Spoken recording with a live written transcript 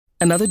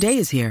Another day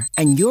is here,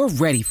 and you're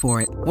ready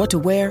for it. What to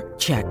wear?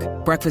 Check.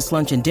 Breakfast,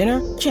 lunch, and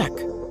dinner? Check.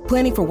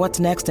 Planning for what's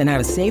next and how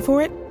to save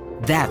for it?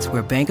 That's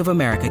where Bank of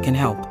America can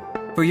help.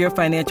 For your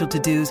financial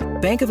to-dos,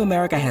 Bank of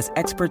America has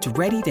experts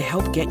ready to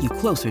help get you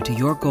closer to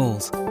your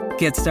goals.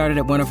 Get started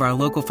at one of our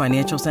local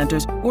financial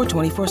centers or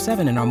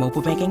 24/7 in our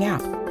mobile banking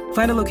app.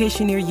 Find a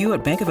location near you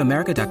at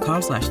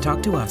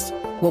bankofamerica.com/talktous.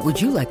 What would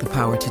you like the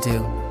power to do?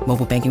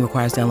 Mobile banking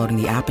requires downloading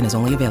the app and is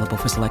only available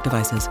for select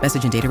devices.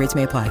 Message and data rates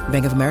may apply.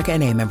 Bank of America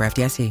N.A., member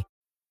FDIC.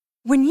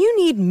 When you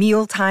need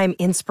mealtime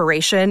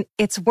inspiration,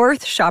 it's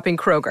worth shopping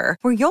Kroger,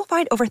 where you'll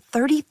find over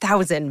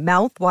 30,000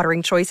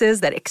 mouth-watering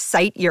choices that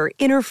excite your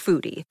inner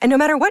foodie. And no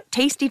matter what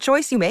tasty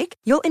choice you make,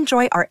 you'll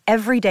enjoy our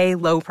everyday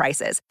low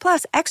prices,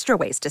 plus extra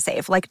ways to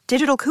save, like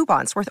digital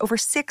coupons worth over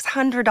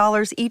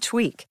 $600 each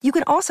week. You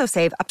can also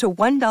save up to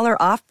 $1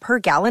 off per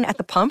gallon at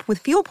the pump with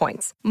fuel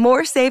points.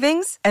 More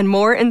savings and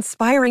more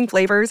inspiring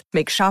flavors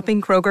make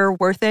shopping Kroger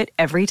worth it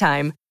every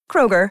time.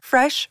 Kroger,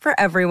 fresh for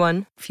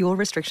everyone. Fuel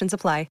restrictions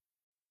apply.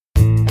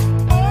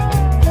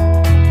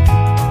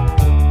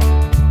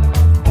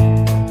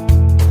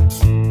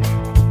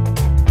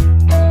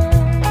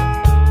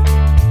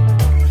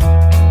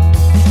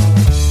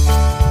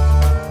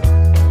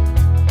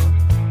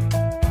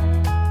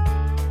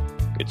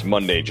 It's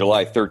Monday,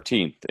 July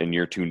 13th, and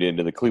you're tuned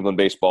into the Cleveland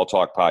Baseball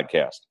Talk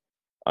podcast.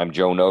 I'm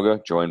Joe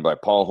Noga, joined by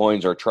Paul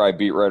Hoynes, our Tribe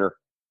beat writer.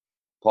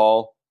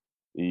 Paul,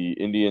 the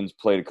Indians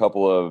played a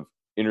couple of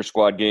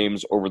inter-squad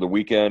games over the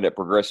weekend at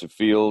Progressive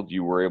Field.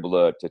 You were able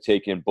to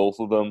take in both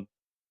of them.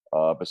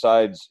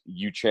 Besides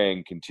Yu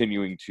Chang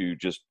continuing to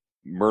just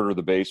murder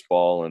the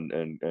baseball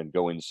and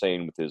go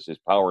insane with his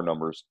power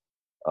numbers,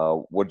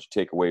 what did you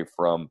take away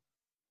from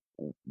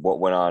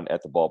what went on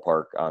at the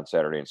ballpark on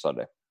Saturday and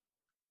Sunday?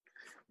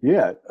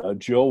 Yeah,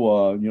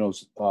 Joe,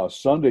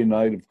 Sunday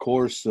night, of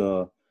course,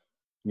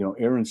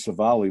 Aaron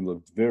Civale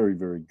looked very,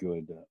 very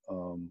good.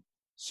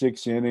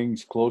 6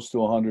 innings, close to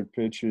 100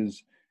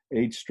 pitches,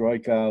 8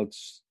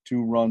 strikeouts,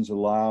 2 runs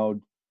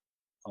allowed.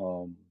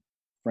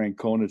 Frank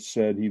Conant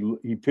said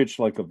he pitched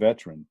like a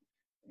veteran.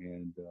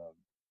 And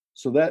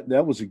so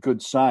that was a good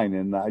sign.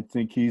 And I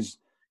think he's,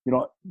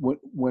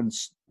 when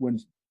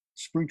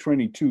Spring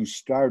Training 2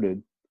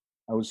 started,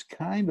 I was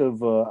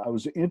I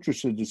was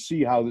interested to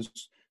see how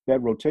that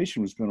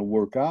rotation was going to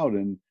work out.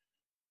 And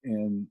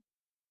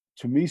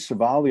to me,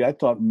 Civale, I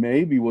thought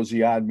maybe was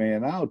the odd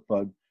man out,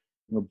 but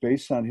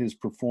based on his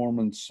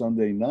performance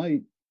Sunday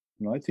night,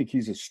 I think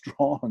he's a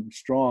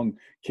strong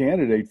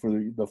candidate for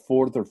the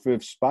 4th or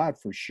 5th spot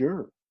for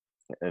sure.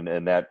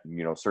 And that,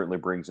 certainly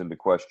brings into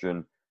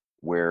question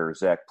where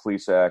Zach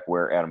Plesac,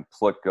 where Adam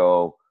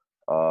Plutko,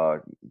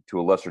 to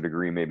a lesser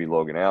degree, maybe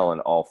Logan Allen,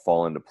 all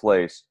fall into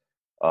place.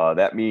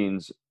 That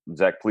means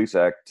Zach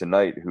Plesac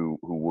tonight, who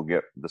will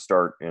get the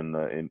start in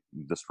the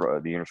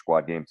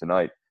inter-squad game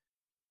tonight.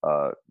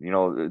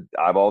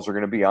 Eyeballs are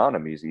going to be on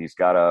him. He's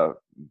got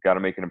to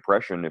make an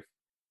impression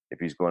if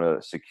he's going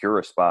to secure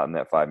a spot in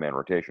that 5-man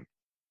rotation.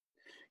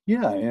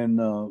 Yeah, and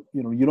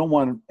you don't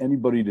want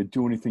anybody to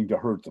do anything to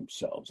hurt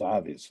themselves.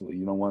 Obviously,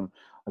 you don't want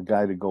a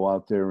guy to go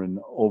out there and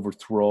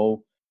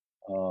overthrow.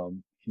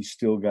 He's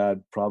still got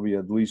probably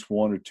at least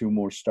 1 or 2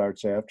 more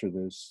starts after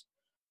this,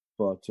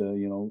 but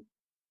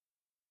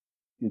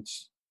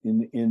it's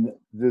in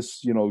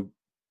this,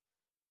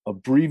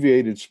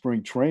 abbreviated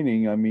spring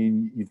training. I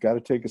mean, you've got to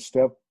take a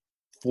step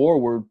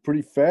forward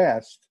pretty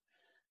fast,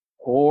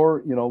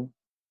 or,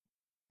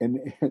 and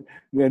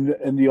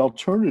the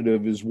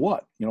alternative is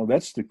what?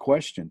 That's the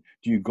question.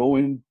 Do you go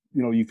in,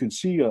 you can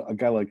see a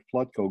guy like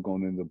Plutko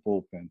going into the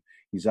bullpen.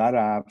 He's out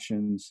of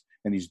options,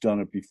 and he's done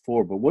it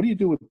before. But what do you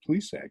do with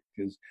Plesac?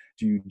 Because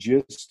do you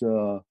just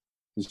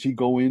does he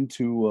go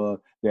into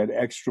that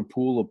extra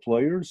pool of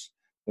players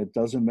that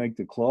doesn't make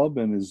the club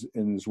and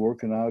is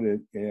working out at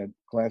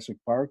Classic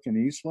Park in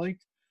Eastlake?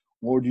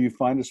 Or do you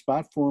find a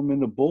spot for him in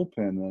the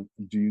bullpen?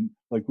 Do you,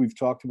 like we've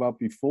talked about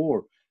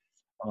before,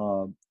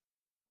 do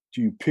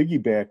you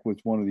piggyback with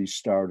one of these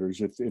starters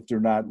if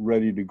they're not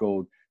ready to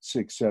go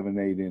 6, 7,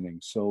 8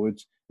 innings? So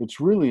it's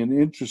really an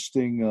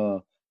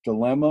interesting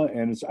dilemma,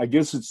 and I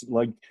guess it's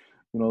like,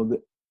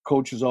 the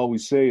coaches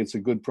always say it's a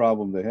good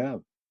problem to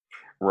have.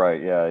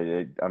 Right.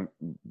 Yeah.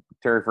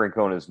 Terry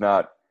Francona is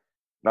not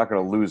going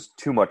to lose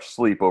too much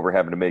sleep over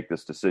having to make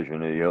this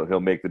decision. He'll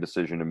make the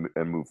decision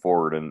and move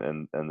forward,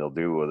 and they'll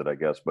deal with it, I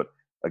guess. But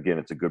again,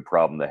 it's a good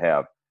problem to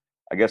have.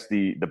 I guess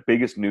the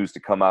biggest news to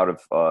come out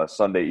of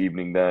Sunday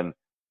evening then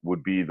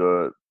would be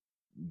the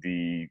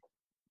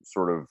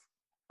sort of,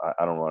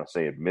 I don't want to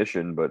say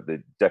admission, but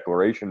the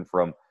declaration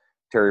from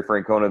Terry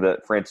Francona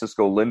that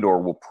Francisco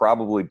Lindor will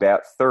probably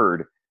bat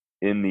 3rd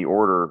in the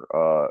order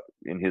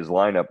in his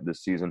lineup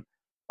this season.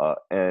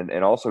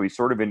 And also he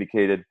sort of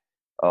indicated,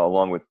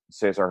 along with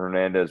Cesar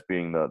Hernandez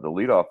being the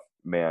leadoff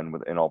man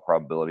in all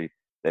probability,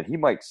 that he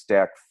might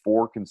stack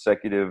 4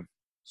 consecutive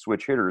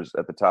switch hitters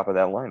at the top of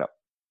that lineup.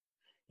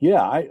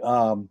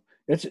 Yeah,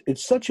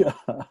 it's such a,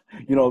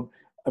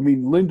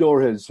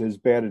 Lindor has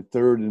batted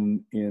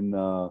 3rd in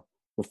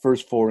the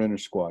first 4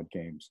 inter-squad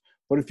games,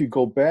 But if you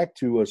go back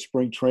to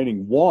spring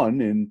training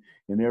 1 in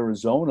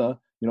Arizona,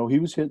 he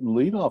was hitting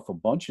leadoff a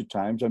bunch of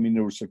times. I mean,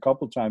 there was a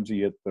couple times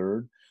he hit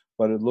third,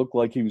 but it looked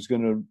like he was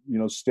going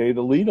to, stay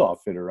the leadoff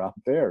hitter out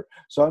there.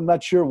 So I'm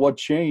not sure what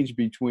changed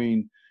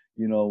between,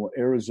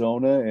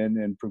 Arizona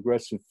and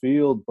Progressive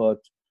Field, but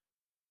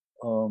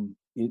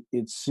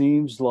it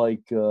seems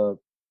like,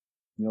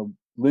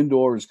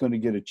 Lindor is going to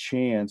get a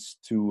chance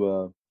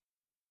to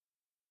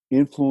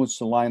influence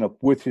the lineup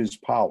with his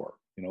power.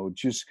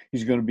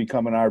 He's going to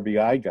become an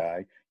RBI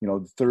guy.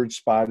 The third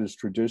spot is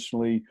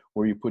traditionally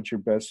where you put your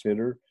best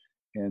hitter,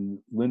 and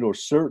Lindor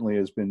certainly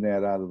has been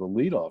that out of the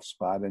leadoff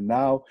spot. And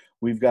now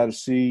we've got to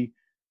see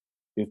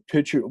if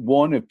pitchers,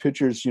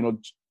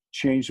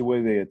 change the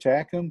way they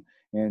attack him,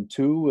 and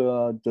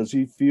 2, does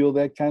he feel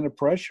that kind of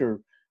pressure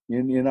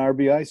in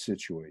RBI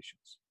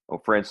situations?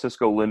 Well,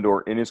 Francisco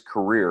Lindor in his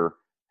career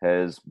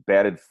has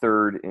batted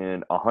third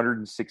in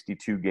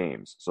 162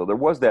 games. So there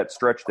was that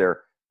stretch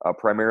there,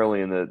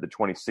 primarily in the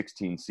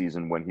 2016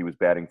 season when he was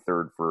batting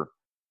third for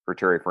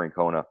Terry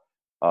Francona.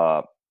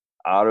 Out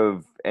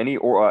of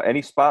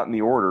any spot in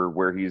the order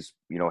where he's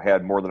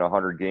had more than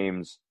 100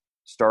 games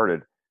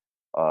started,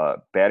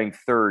 batting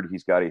third,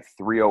 he's got a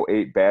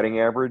 308 batting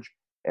average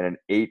and an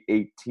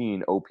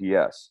 818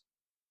 OPS.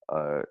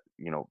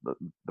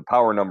 The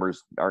power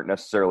numbers aren't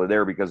necessarily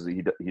there because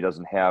he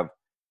doesn't have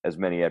as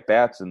many at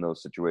bats in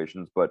those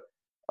situations, but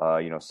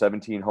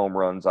 17 home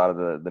runs out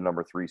of the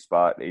number 3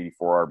 spot,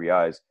 84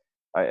 RBIs,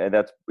 and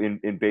that's in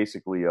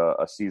basically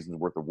a season's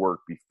worth of work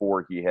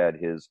before he had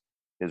his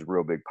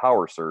real big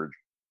power surge.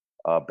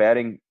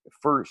 Batting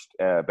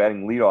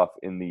leadoff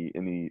in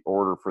the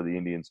order for the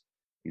Indians,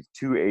 he's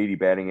 280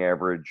 batting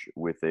average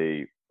with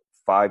a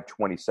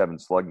 527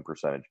 slugging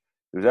percentage.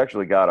 He's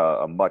actually got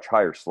a much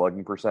higher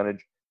slugging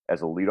percentage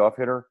as a leadoff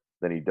hitter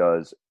than he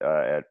does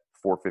at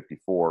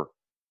 454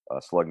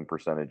 slugging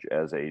percentage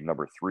as a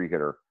number 3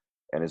 hitter,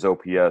 and his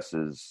OPS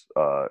is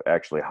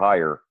actually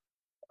higher.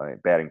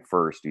 Batting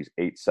first, he's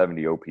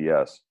 870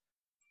 OPS.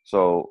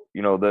 So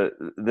the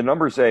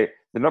numbers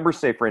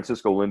say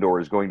Francisco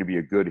Lindor is going to be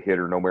a good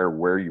hitter no matter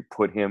where you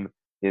put him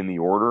in the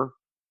order.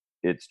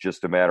 It's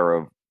just a matter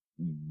of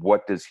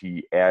what does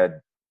he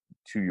add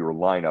to your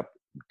lineup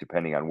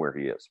depending on where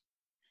he is.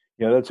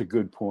 Yeah, that's a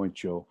good point,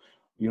 Joe.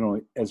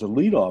 As a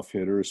leadoff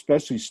hitter,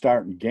 especially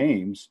starting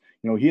games,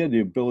 he had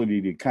the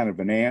ability to kind of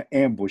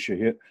ambush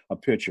a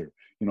pitcher.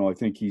 I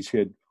think he's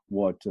hit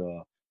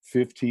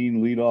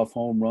 15 leadoff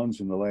home runs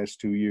in the last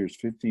 2 years,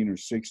 15 or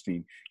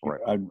 16. Right.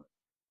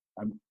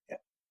 I'm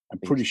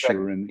pretty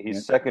sure.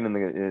 He's second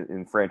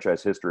in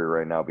franchise history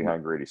right now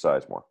behind Grady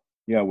Sizemore.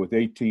 Yeah, with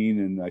 18,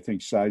 and I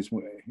think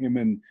Sizemore, him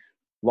and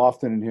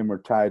Lofton and him are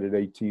tied at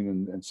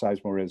 18, and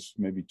Sizemore has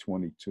maybe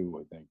 22,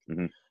 I think.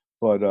 Mm-hmm.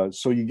 But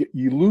so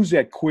you lose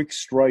that quick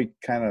strike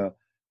kind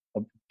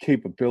of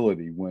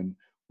capability when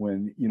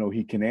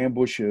he can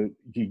ambush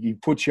he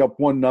puts you up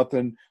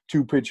 1-0,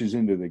 2 pitches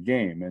into the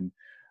game, and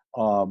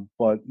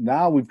but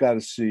now we've got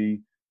to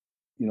see,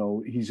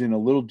 he's in a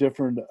little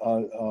different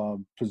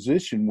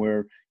position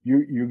where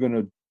you're going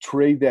to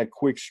trade that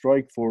quick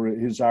strike for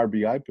his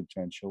RBI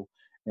potential,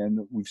 and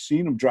we've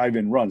seen him drive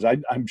in runs.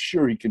 I'm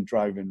sure he can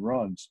drive in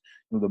runs.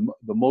 The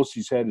most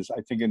he's had is,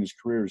 I think, in his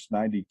career is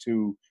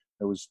 92.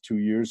 That was 2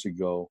 years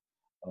ago.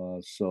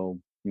 So,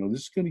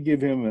 this is going to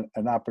give him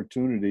an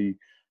opportunity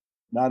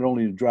not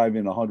only to drive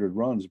in 100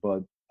 runs,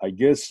 but I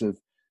guess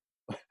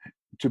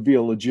to be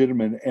a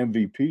legitimate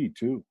MVP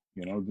too.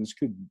 This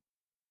could.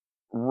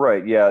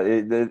 Right. Yeah.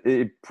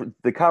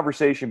 The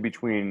conversation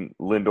between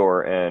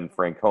Lindor and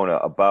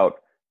Francona about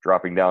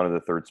dropping down to the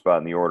third spot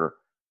in the order,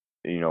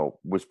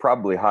 was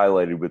probably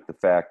highlighted with the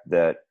fact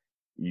that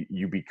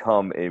you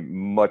become a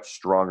much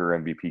stronger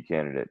MVP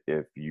candidate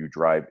if you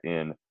drive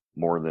in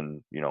more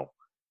than, it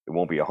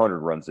won't be 100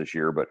 runs this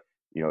year, but,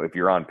 if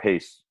you're on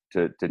pace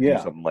to do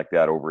something like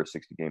that over a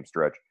 60-game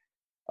stretch,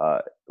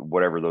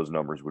 whatever those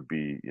numbers would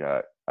be,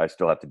 I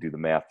still have to do the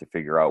math to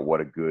figure out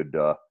what a good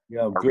RBI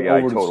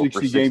over total the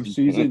 60-game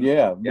season.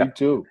 Yeah, me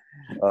too.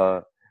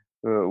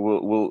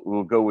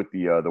 We'll go with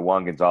the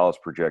Juan Gonzalez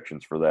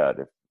projections for that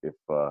if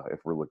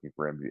we're looking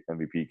for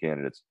MVP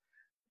candidates.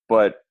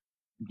 But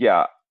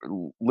yeah,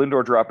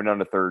 Lindor dropping down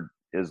to third,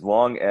 as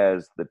long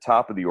as the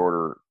top of the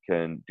order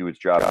can do its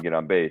job and get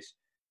on base,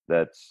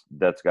 that's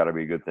got to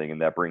be a good thing.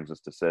 And that brings us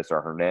to Cesar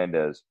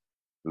Hernandez,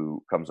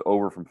 who comes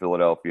over from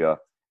Philadelphia.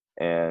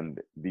 And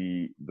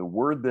the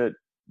word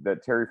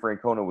that Terry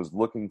Francona was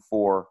looking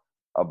for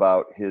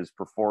about his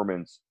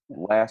performance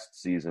last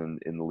season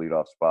in the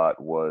leadoff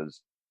spot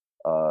was,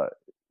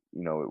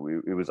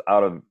 it was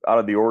out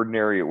of the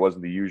ordinary. It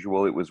wasn't the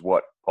usual. It was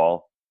what,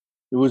 Paul?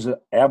 It was an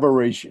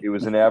aberration. It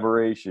was an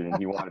aberration, and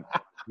he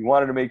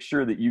wanted to make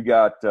sure that you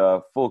got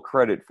full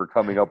credit for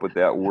coming up with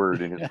that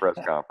word in his press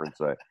conference.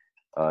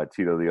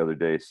 Tito the other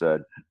day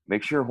said,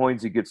 "Make sure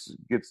Hoynesy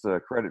gets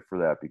the credit for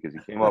that because he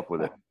came up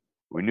with it.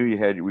 We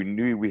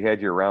knew we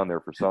had you around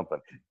there for something."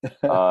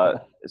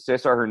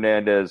 Cesar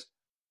Hernandez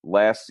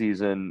last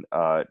season,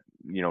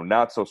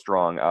 not so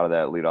strong out of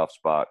that leadoff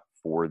spot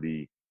for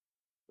the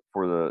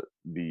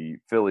the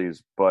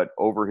Phillies, but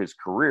over his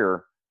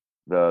career,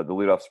 the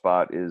leadoff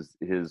spot is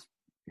his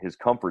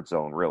comfort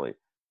zone, really.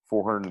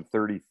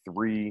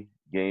 433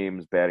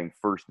 games batting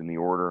first in the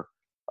order,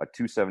 a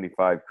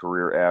 275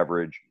 career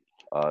average,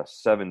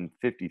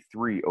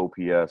 753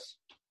 OPS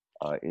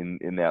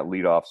in that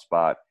leadoff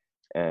spot,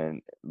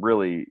 and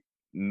really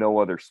no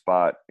other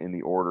spot in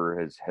the order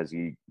has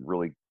he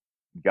really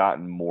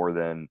gotten more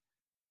than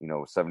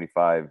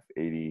 75,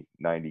 80,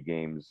 90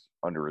 games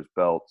under his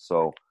belt.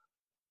 So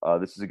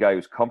this is a guy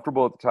who's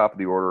comfortable at the top of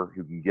the order,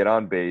 who can get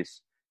on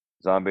base.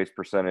 His on-base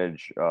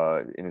percentage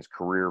in his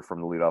career from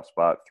the leadoff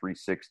spot,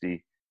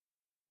 360.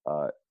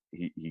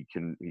 He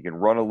can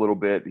run a little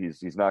bit.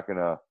 He's not going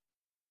to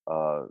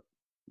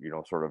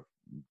sort of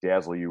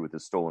dazzle you with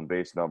his stolen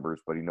base numbers,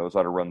 but he knows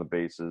how to run the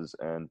bases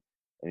and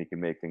he can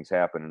make things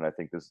happen. And I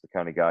think this is the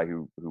kind of guy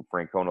who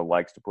Francona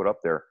likes to put up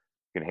there,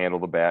 can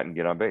handle the bat and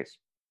get on base.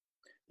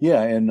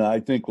 Yeah, and I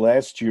think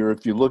last year,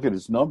 if you look at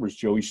his numbers,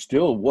 Joe, he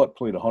still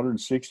played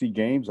 160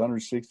 games,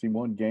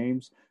 161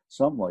 games,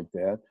 something like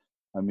that.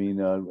 I mean,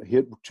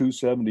 hit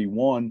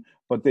 271,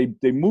 but they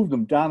moved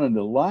him down in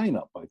the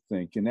lineup, I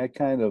think, and that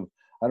kind of,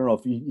 I don't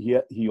know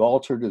if he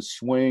altered his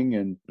swing,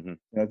 and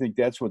I think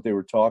that's what they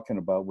were talking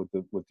about with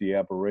the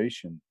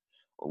aberration.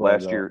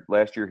 Last year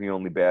he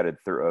only batted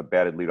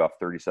leadoff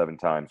 37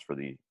 times for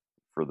the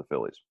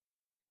Phillies.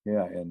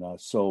 Yeah, and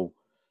so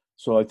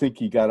I think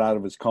he got out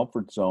of his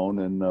comfort zone,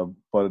 and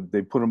but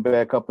they put him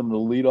back up in the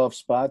leadoff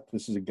spot.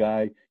 This is a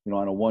guy,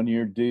 on a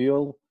 1-year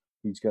deal.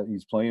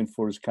 He's playing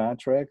for his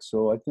contract,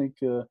 so I think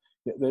that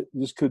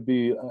this could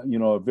be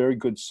a very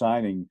good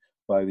signing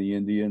by the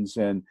Indians,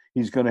 and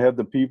he's going to have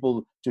the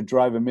people to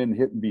drive him in,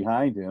 hitting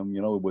behind him.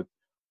 With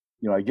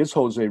I guess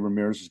Jose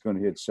Ramirez is going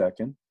to hit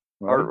second.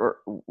 Right? Or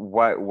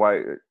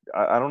why?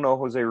 I don't know.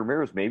 Jose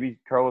Ramirez, maybe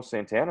Carlos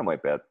Santana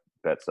might bat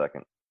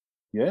second.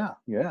 Yeah,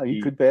 he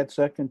could bat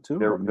second too.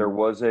 There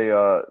was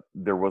a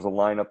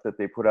lineup that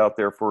they put out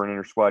there for an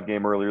inter-squad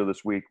game earlier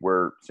this week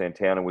where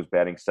Santana was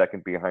batting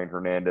second behind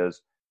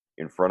Hernandez,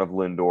 in front of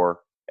Lindor,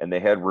 and they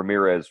had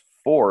Ramirez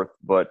fourth,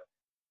 but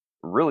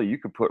really you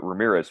could put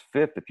Ramirez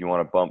fifth if you want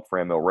to bump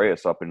Franmil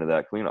Reyes up into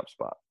that cleanup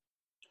spot.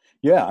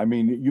 Yeah, I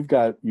mean you've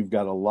got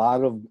a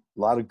lot of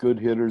good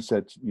hitters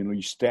that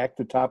you stack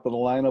the top of the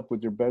lineup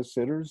with your best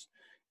hitters,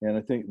 and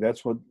I think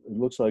that's what it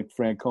looks like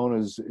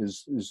Francona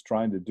is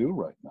trying to do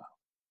right now.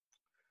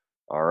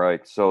 All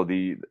right, so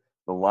the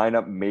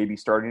lineup may be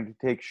starting to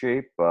take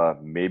shape.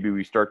 Maybe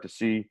we start to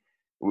see.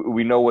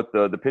 We know what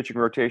the pitching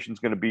rotation is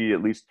going to be,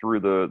 at least through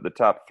the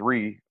top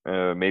three,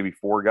 maybe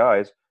four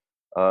guys.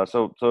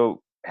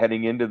 So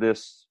heading into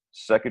this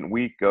second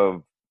week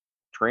of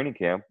training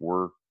camp,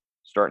 we're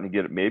starting to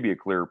get maybe a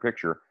clearer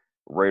picture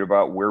right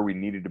about where we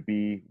needed to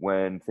be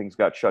when things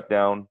got shut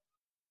down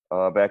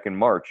back in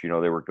March. They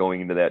were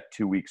going into that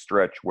 2-week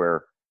stretch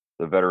where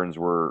the veterans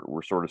were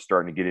sort of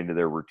starting to get into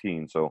their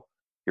routine. So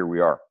here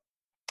we are.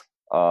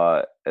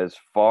 As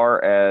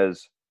far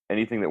as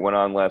anything that went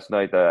on last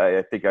night,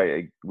 I think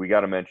we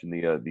got to mention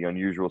the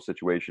unusual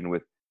situation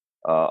with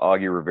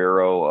Augie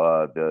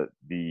Rivero,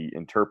 the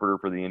interpreter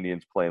for the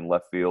Indians, playing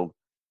left field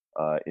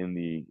in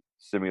the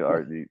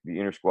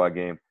inter-squad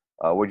game.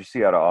 What'd you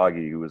see out of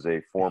Augie, who was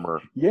a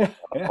former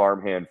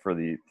farmhand for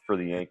the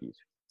Yankees?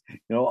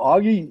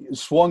 Augie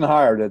swung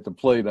hard at the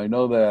plate. I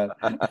know that.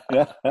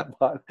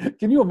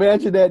 Can you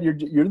imagine that?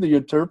 You're the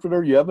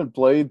interpreter. You haven't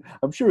played.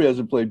 I'm sure he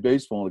hasn't played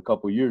baseball in a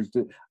couple of years,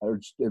 or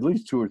at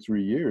least 2 or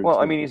 3 years. Well,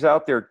 I mean, he's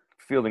out there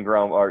fielding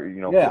ground,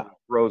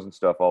 throws and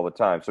stuff all the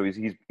time. So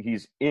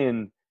he's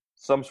in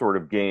some sort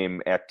of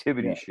game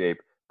activity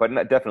shape, but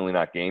definitely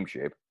not game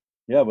shape.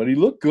 Yeah, but he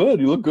looked good.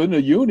 He looked good in a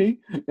uni,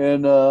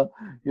 and I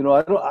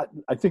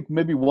think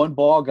maybe one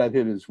ball got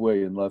hit his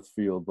way in left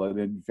field, but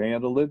then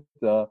handled it.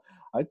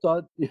 I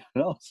thought,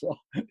 so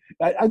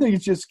I think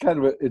it's just kind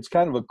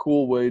of a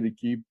cool way to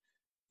keep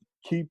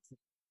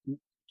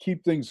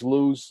things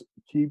loose.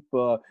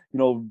 Francona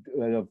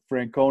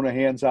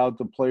hands out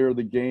the player of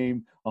the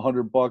game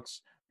 $100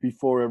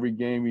 before every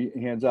game. He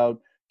hands out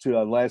to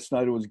last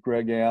night it was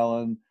Greg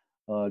Allen,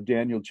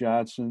 Daniel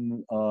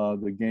Johnson,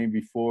 the game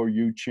before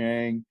Yu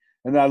Chang,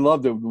 and I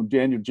loved it when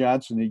Daniel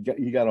Johnson he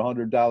got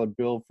 $100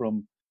 bill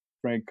from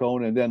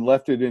Francona and then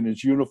left it in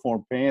his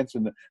uniform pants,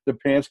 and the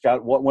pants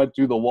went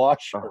through the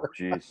washer. Oh,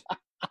 jeez.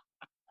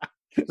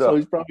 So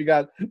he's probably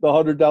got the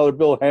 $100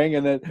 bill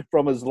hanging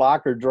from his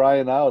locker,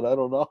 drying out. I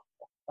don't know.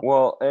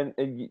 Well, and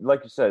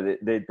like you said,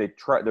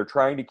 they're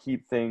trying to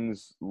keep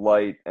things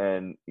light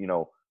and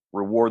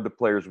reward the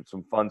players with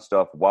some fun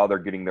stuff while they're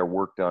getting their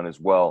work done as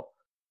well.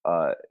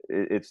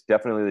 It's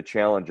definitely the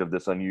challenge of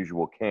this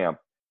unusual camp,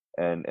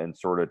 and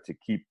sort of to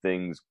keep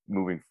things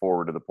moving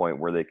forward to the point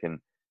where they can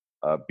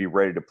be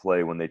ready to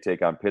play when they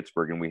take on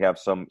Pittsburgh. And we have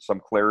some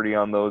clarity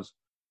on those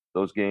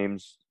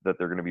games that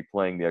they're going to be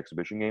playing, the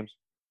exhibition games.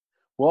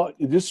 Well,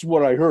 this is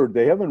what I heard.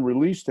 They haven't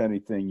released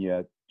anything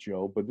yet,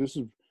 Joe, but this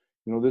is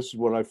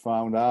what I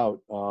found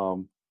out.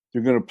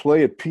 They're going to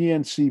play at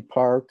PNC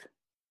Park,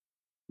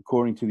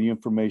 according to the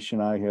information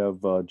I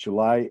have,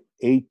 July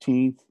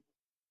 18th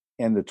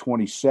and the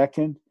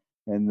 22nd,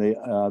 and they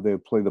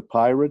play the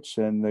Pirates,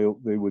 and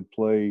they would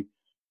play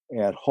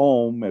at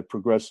home at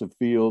Progressive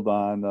Field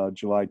on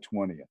July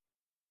 20th.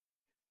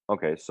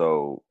 Okay,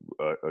 so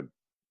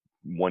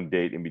one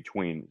date in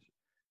between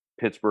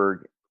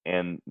Pittsburgh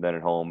and then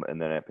at home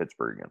and then at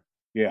Pittsburgh again.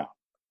 Yeah.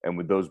 And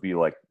would those be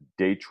like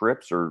day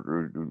trips,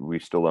 or we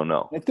still don't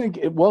know? I think,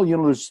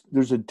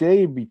 there's a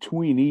day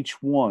between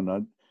each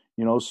one,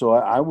 so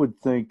I would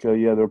think,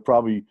 they're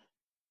probably,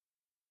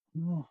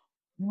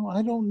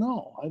 I don't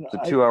know. It's a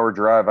 2-hour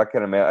drive. I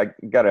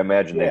got to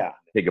imagine they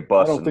take a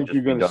bus. I don't think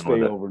you're going to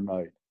stay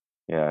overnight.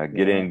 Yeah,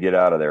 get in, get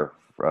out of there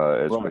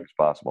as quick as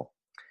possible.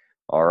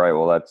 All right,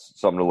 well, that's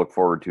something to look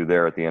forward to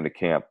there at the end of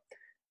camp.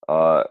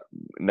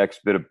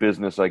 Next bit of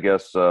business, I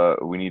guess,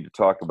 we need to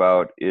talk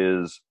about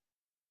is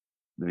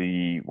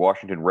the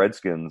Washington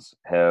Redskins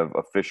have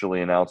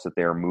officially announced that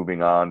they are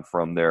moving on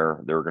from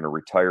they're going to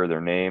retire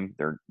their name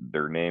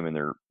and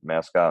their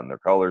mascot and their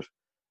colors.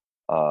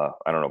 I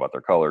don't know about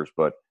their colors,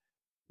 but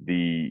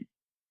the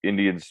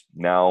Indians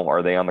now,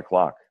 are they on the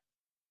clock?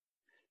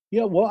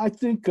 Yeah, well, I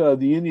think the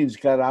Indians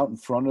got out in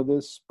front of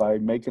this by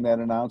making that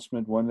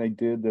announcement when they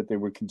did that they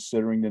were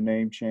considering the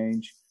name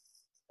change.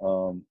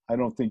 I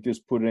don't think this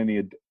put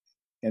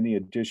any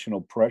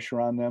additional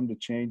pressure on them to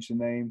change the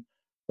name,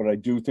 but I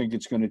do think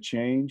it's going to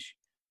change,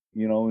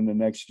 in the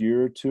next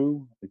year or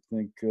two. I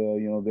think,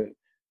 that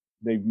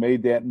they've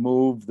made that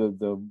move.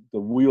 The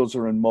wheels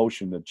are in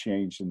motion to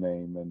change the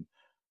name,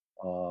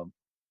 and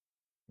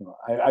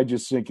I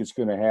just think it's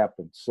going to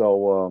happen.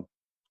 So,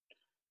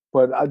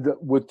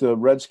 with the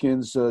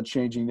Redskins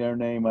changing their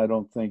name, I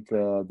don't think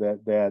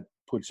that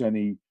puts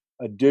any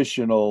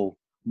additional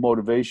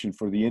motivation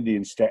for the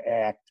Indians to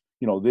act,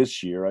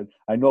 this year.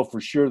 I know for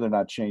sure they're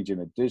not changing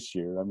it this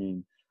year. I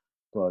mean,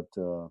 but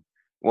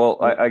well,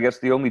 I guess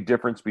the only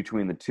difference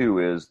between the two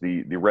is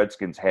the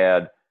Redskins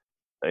had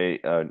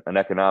an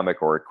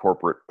economic or a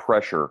corporate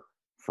pressure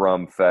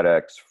from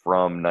FedEx,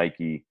 from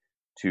Nike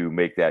to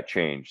make that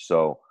change.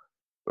 So,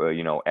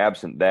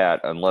 absent that,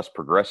 unless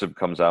Progressive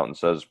comes out and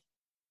says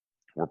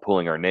we're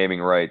pulling our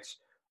naming rights,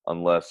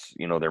 unless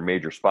their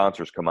major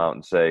sponsors come out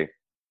and say,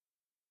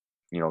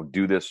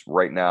 do this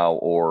right now,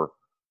 or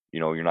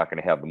you're not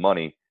going to have the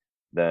money,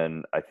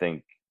 then I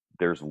think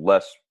there's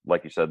less,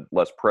 like you said,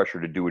 less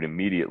pressure to do it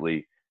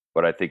immediately.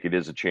 But I think it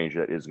is a change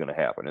that is going to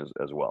happen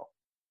as well.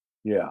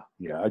 Yeah,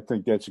 I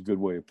think that's a good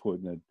way of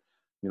putting it.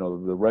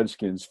 The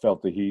Redskins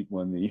felt the heat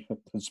when the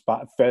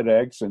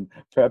FedEx and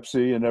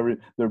Pepsi and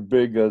their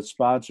big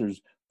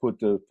sponsors put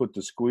the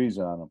squeeze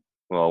on them.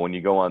 Well, when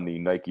you go on the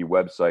Nike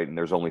website and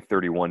there's only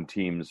 31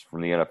 teams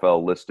from the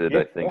NFL listed,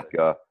 I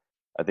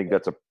think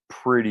that's a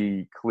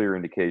pretty clear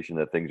indication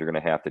that things are going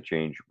to have to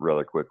change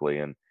rather quickly.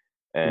 And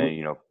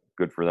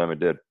good for them, it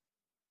did.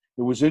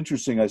 It was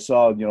interesting. I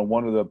saw,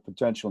 one of the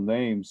potential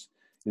names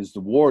is the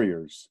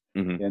Warriors.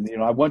 Mm-hmm.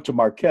 And, I went to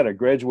Marquette. I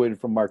graduated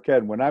from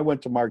Marquette. When I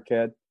went to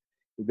Marquette,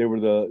 they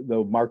were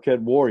the Marquette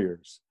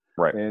Warriors.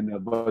 Right.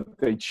 And but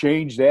they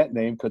changed that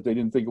name because they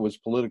didn't think it was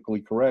politically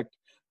correct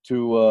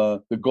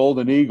to the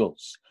Golden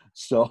Eagles.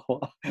 So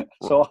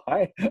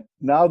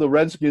now the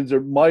Redskins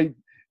might,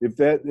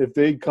 if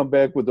they come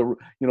back with the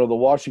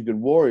Washington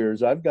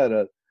Warriors, I've got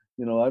to,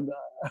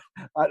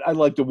 I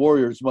like the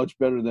Warriors much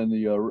better than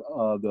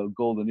the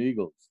Golden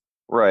Eagles.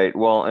 Right.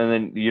 Well, and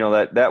then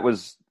that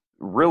was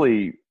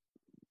really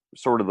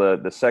sort of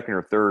the second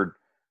or third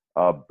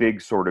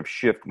big sort of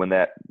shift when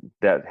that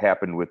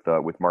happened with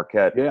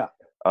Marquette. Yeah.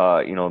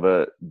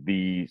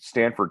 The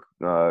Stanford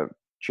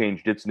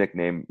changed its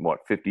nickname, more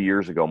than 50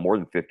 years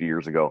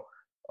ago,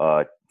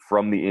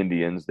 from the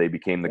Indians. They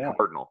became the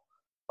Cardinal.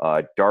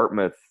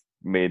 Dartmouth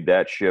made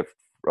that shift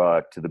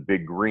to the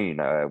Big Green.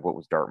 What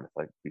was Dartmouth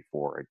like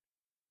before?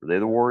 Were they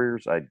the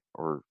Warriors?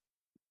 Or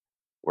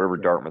whatever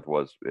Dartmouth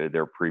was,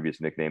 their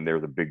previous nickname. They were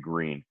the Big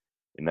Green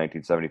in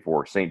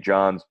 1974. St.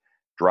 John's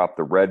dropped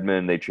the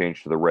Redmen. They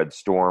changed to the Red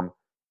Storm.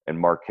 And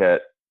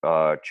Marquette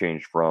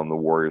changed from the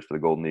Warriors to the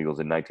Golden Eagles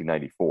in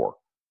 1994.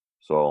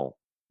 So,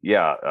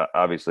 yeah,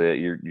 obviously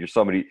you're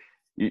somebody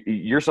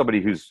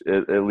who's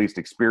at least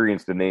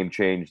experienced a name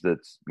change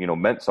that's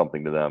meant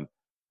something to them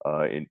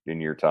in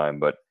your time.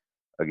 But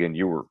again,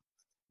 you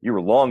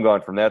were long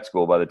gone from that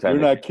school by the time.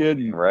 You're not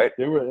kidding, right?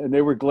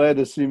 They were glad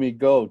to see me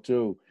go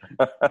too.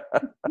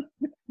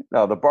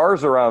 No, the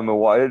bars around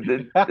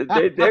Milwaukee,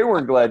 they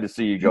weren't glad to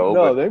see you go.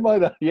 No, they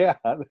might have. Yeah,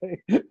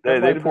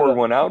 they poured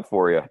one out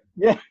for you.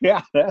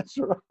 Yeah, that's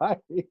right.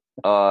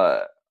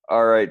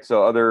 All right.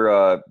 So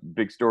other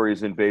big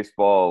stories in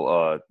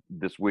baseball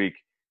this week.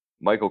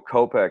 Michael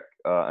Kopech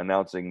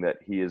announcing that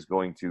he is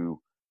going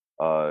to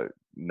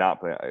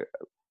not play.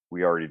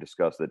 We already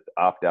discussed that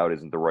opt out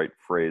isn't the right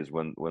phrase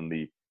when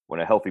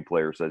a healthy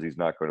player says he's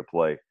not going to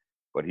play,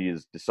 but he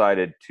has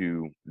decided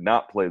to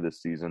not play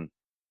this season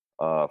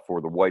for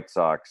the White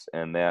Sox,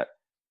 and that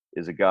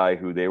is a guy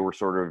who they were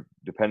sort of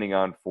depending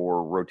on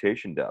for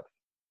rotation depth.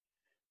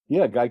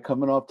 Yeah, a guy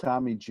coming off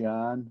Tommy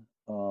John,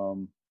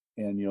 and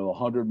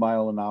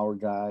 100-mile-an-hour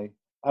guy.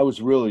 I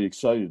was really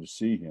excited to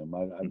see him.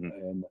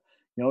 And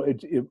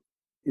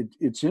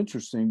it's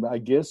interesting. I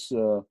guess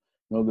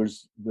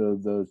there's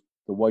the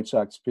White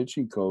Sox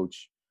pitching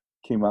coach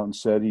came out and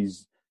said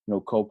he's,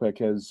 Kopech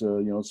has,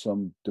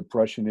 some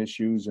depression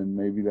issues, and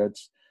maybe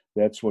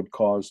that's what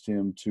caused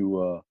him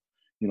to,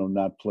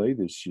 not play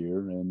this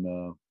year.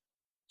 And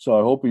so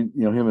I hope him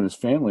and his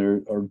family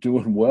are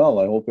doing well.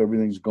 I hope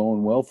everything's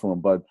going well for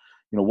him. But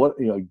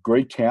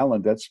great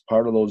talent. That's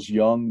part of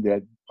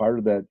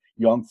that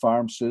young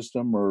farm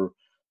system, or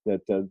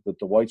that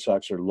the White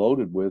Sox are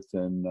loaded with,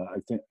 and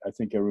I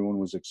think everyone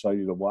was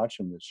excited to watch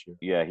him this year.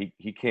 Yeah,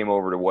 he came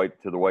over to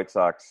the White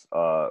Sox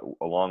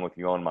along with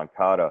Yoan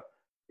Moncada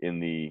in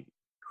the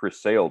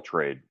Chris Sale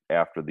trade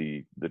after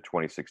the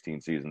 2016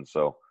 season.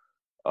 So,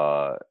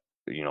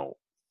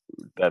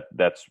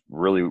 that's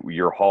really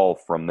your haul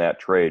from that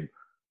trade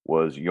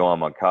was Yoan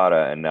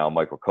Moncada, and now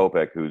Michael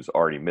Kopech, who's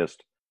already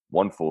missed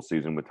one full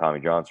season with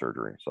Tommy John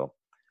surgery. So,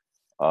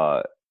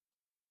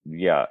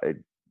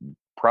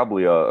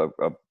 probably a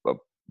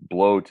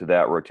blow to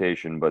that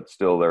rotation, but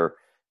still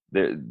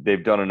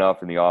they've done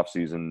enough in the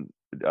offseason,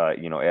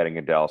 adding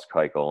a Dallas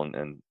Keuchel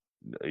and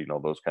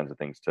those kinds of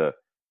things to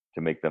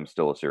make them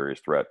still a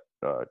serious threat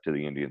to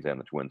the Indians and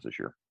the Twins this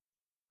year.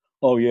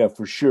 Oh yeah,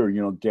 for sure.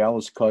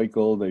 Dallas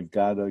Keuchel, they've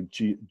got a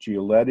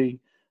Gioliti,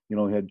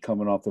 had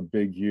coming off a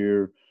big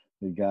year.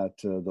 They got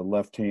the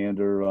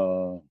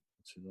left-hander.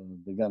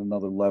 They got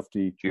another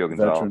lefty, Gio veteran.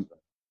 Gonzalez.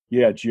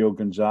 Yeah, Gio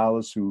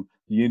Gonzalez, who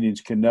the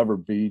Indians can never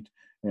beat.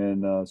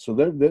 And so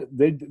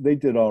they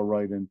did all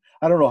right. And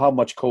I don't know how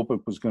much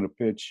Kopech was going to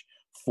pitch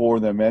for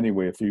them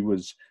anyway, if he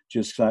was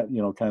just kind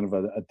of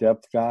a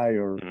depth guy,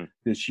 or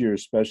this year,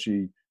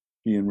 especially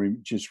being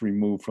just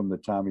removed from the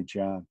Tommy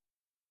John.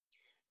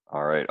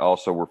 All right.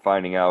 Also, we're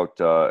finding out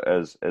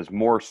as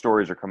more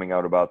stories are coming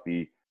out about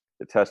the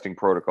testing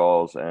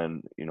protocols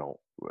and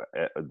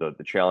the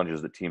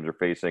challenges that teams are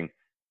facing,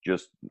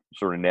 just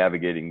sort of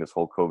navigating this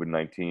whole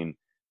COVID-19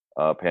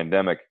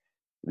 pandemic.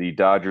 The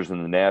Dodgers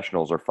and the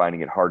Nationals are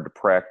finding it hard to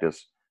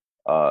practice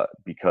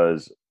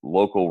because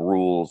local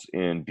rules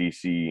in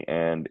DC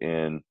and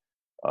in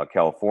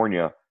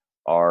California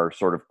are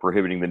sort of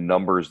prohibiting the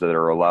numbers that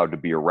are allowed to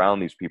be around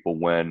these people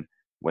when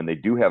they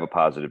do have a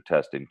positive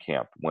test in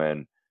camp.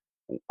 When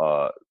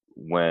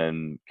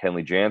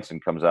Kenley Jansen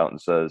comes out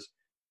and says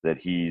that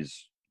he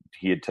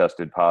had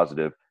tested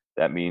positive,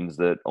 that means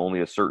that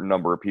only a certain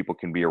number of people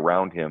can be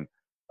around him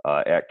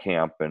at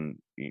camp, and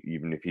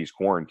even if he's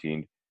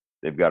quarantined,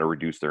 they've got to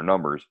reduce their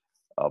numbers.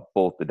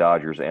 Both the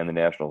Dodgers and the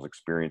Nationals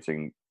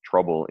experiencing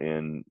trouble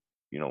in,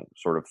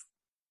 sort of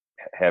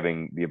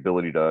having the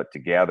ability to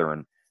gather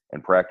and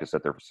practice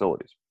at their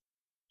facilities.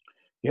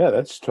 Yeah,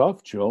 that's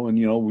tough, Joe. And,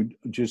 we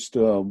just,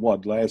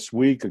 last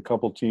week, a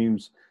couple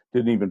teams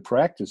didn't even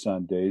practice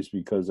on days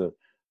because of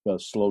the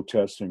slow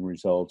testing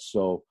results.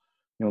 So,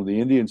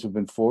 the Indians have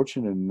been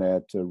fortunate in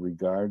that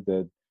regard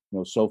that,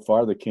 so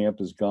far the camp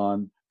has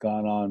gone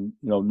on,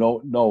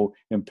 no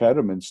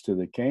impediments to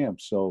the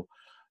camp. So,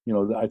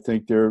 I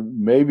think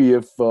maybe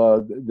if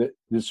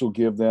this will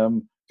give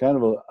them kind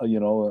of a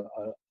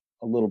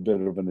little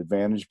bit of an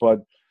advantage,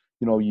 but,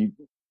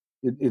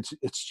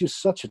 it's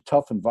just such a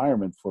tough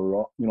environment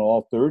for,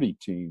 all 30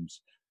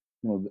 teams.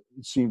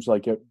 It seems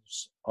like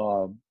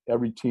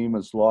every team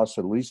has lost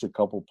at least a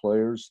couple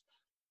players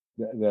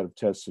that have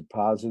tested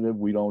positive.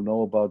 We don't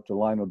know about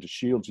Delino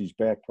DeShields. He's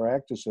back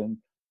practicing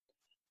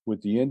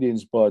with the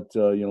Indians, but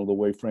the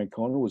way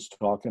Francona was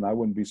talking, I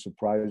wouldn't be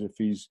surprised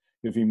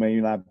if he may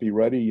not be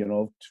ready,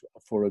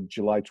 for a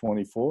July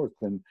 24th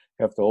and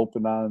have to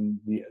open on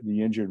the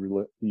injured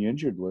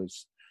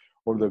list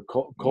or the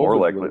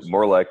COVID list.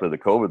 More likely the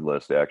COVID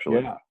list,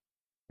 actually.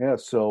 Yeah.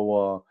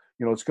 So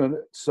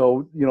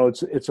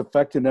it's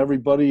affecting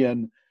everybody,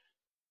 and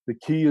the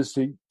key is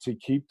to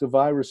keep the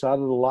virus out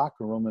of the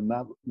locker room and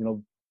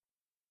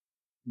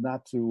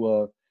not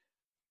to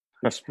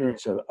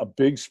experience a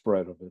big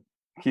spread of it.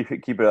 Keep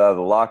it out of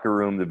the locker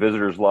room, the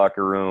visitors'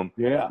 locker room,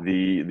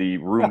 the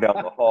room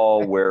down the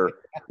hall where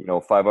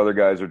 5 other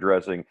guys are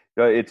dressing.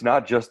 It's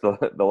not just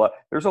the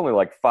there's only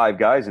like 5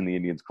 guys in the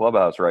Indians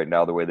clubhouse right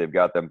now, the way they've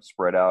got them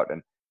spread out,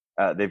 and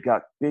they've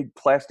got big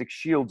plastic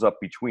shields up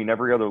between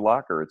every other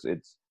locker.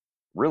 It's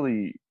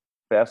really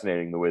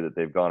fascinating the way that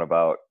they've gone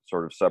about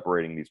sort of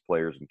separating these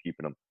players and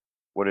keeping them.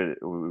 It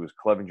was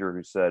Clevenger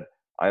who said,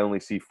 I only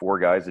see 4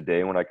 guys a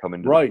day when I come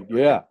into right.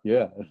 The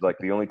yeah. It's like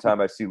the only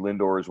time I see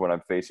Lindor is when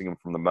I'm facing him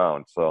from the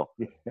mound. So,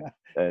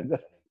 and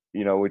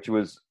which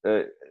was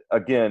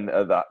again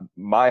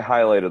my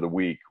highlight of the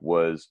week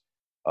was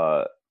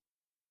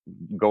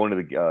going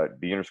to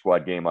the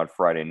inter-squad game on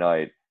Friday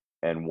night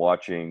and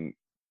watching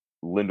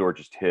Lindor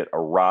just hit a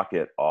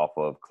rocket off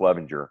of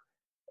Clevenger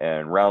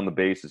and round the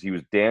bases. He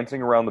was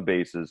dancing around the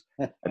bases,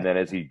 and then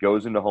as he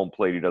goes into home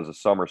plate, he does a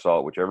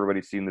somersault, which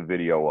everybody's seen the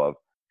video of.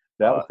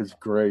 That was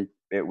great.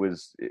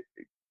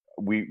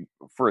 We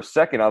for a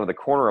second out of the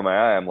corner of my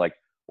eye, I'm like,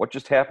 what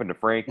just happened to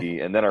Frankie?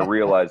 And then I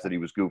realized that he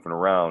was goofing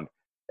around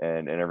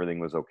and everything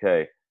was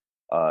okay.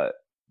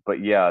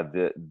 But yeah,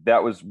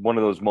 that was one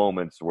of those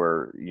moments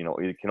where,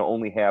 it can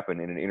only happen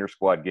in an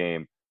inter-squad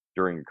game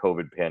during a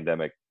COVID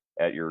pandemic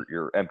at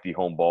your empty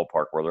home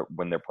ballpark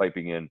when they're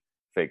piping in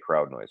fake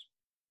crowd noise.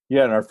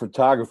 Yeah, and our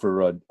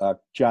photographer,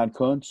 John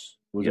Kuntz,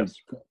 was Yes,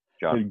 a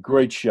John.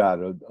 great shot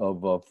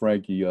of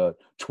Frankie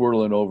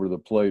twirling over the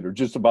plate or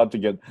just about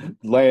to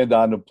land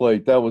on the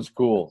plate. That was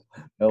cool.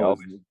 That was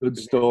a good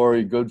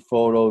story, good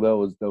photo. That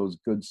was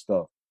good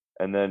stuff.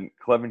 And then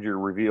Clevenger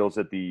reveals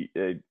at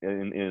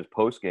in his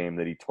post game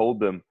that he told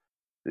them,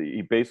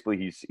 he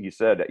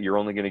said, you're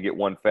only going to get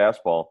one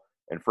fastball,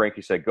 and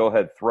Frankie said, go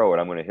ahead, throw it,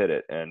 I'm going to hit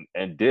it,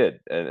 and did,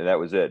 and that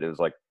was it. It was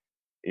like,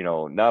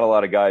 not a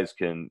lot of guys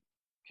can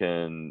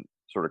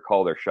sort of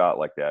call their shot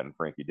like that, and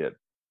Frankie did.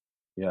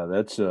 Yeah,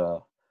 that's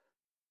a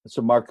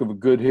mark of a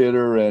good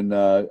hitter, and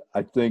I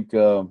think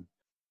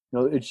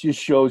it just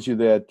shows you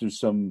that there's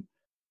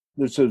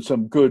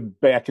some good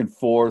back and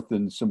forth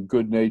and some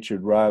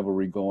good-natured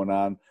rivalry going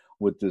on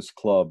with this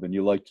club, and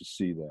you like to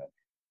see that.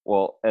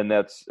 Well, and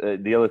that's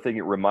the other thing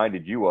it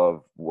reminded you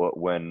of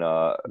when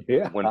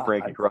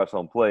Frankie crossed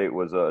home plate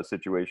was a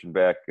situation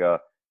back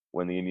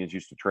when the Indians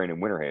used to train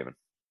in Winter Haven.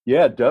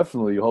 Yeah,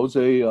 definitely.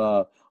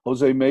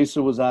 Jose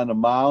Mesa was on the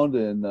mound,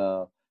 and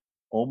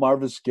Omar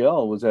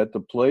Vizquel was at the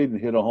plate and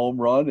hit a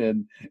home run,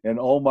 and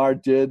Omar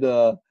did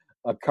a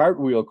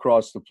cartwheel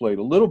across the plate.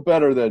 A little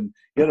better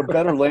he had a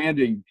better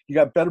landing. He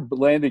got better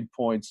landing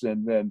points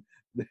than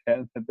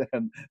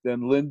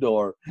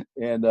Lindor,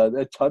 and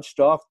that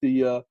touched off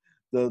the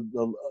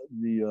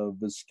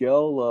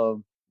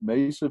Vizquel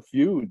Mesa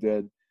feud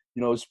that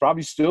is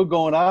probably still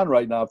going on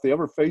right now. If they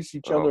ever face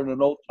each other in an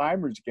old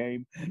timers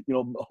game,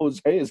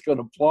 Jose is going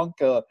to plunk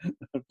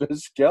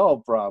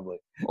Vizquel probably.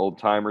 Old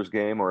timers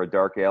game or a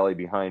dark alley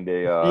behind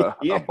a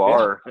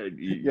bar.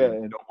 You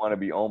don't want to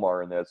be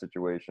Omar in that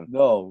situation.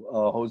 No,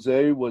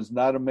 Jose was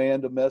not a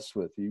man to mess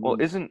with.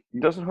 Doesn't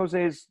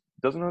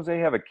Jose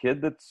have a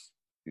kid that's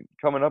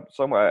coming up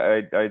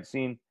somewhere? I'd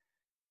seen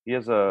he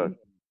has a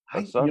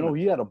son.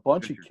 He had a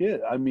bunch of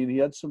kids. I mean, he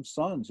had some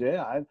sons.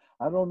 Yeah,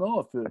 I don't know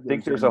if I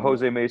think there's a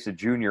Jose Mesa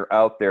Jr.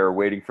 out there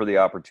waiting for the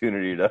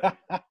opportunity to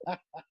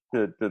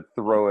to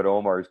throw at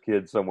Omar's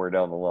kid somewhere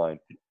down the line.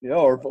 Yeah,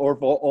 or if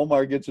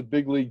Omar gets a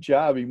big league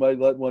job, he might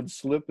let one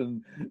slip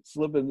into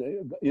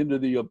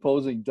the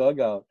opposing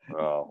dugout.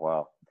 Oh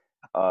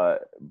wow!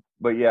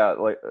 But yeah,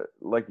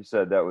 like you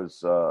said, that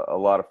was a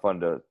lot of fun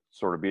to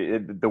sort of be.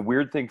 The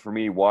weird thing for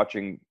me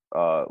watching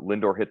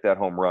Lindor hit that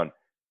home run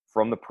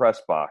from the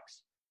press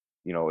box.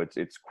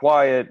 It's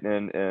quiet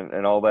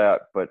and all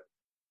that, but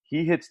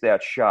he hits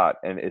that shot,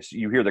 and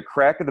you hear the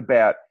crack of the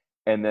bat,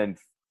 and then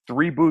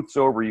 3 booths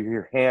over, you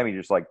hear Hammy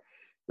just like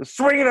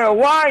swinging a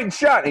line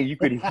shot, and you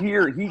could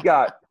hear he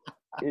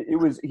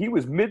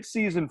was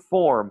mid-season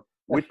form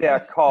with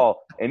that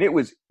call, and it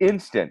was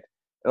instant.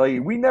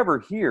 Like we never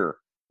hear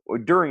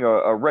during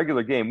a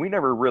regular game, we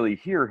never really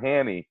hear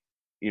Hammy,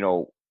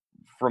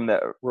 from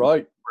that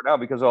right now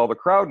because of all the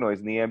crowd noise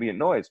and the ambient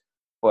noise,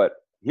 but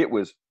it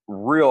was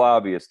real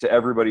obvious to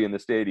everybody in the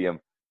stadium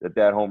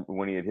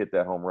when he had hit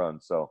that home run.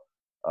 So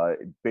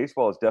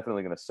baseball is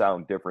definitely going to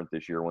sound different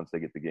this year once they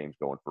get the games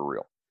going for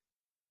real.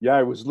 Yeah,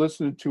 I was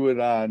listening to it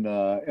on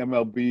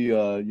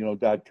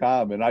MLB,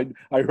 .com, and I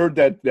heard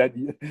that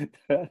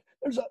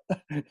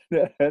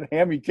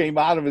Hammy came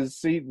out of his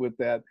seat with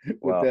that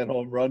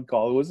home run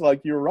call. It was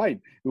like, you're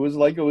right. It was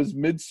like it was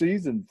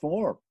mid-season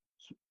form.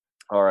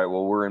 All right,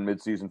 well, we're in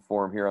mid-season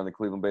form here on the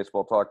Cleveland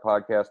Baseball Talk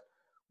podcast.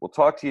 We'll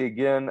talk to you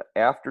again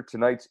after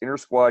tonight's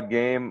inter-squad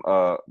game,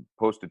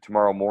 posted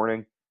tomorrow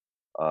morning.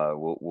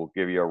 We'll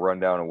give you a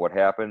rundown of what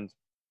happened,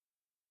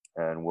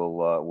 and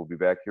we'll be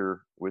back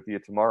here with you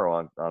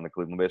tomorrow on the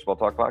Cleveland Baseball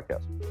Talk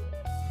podcast.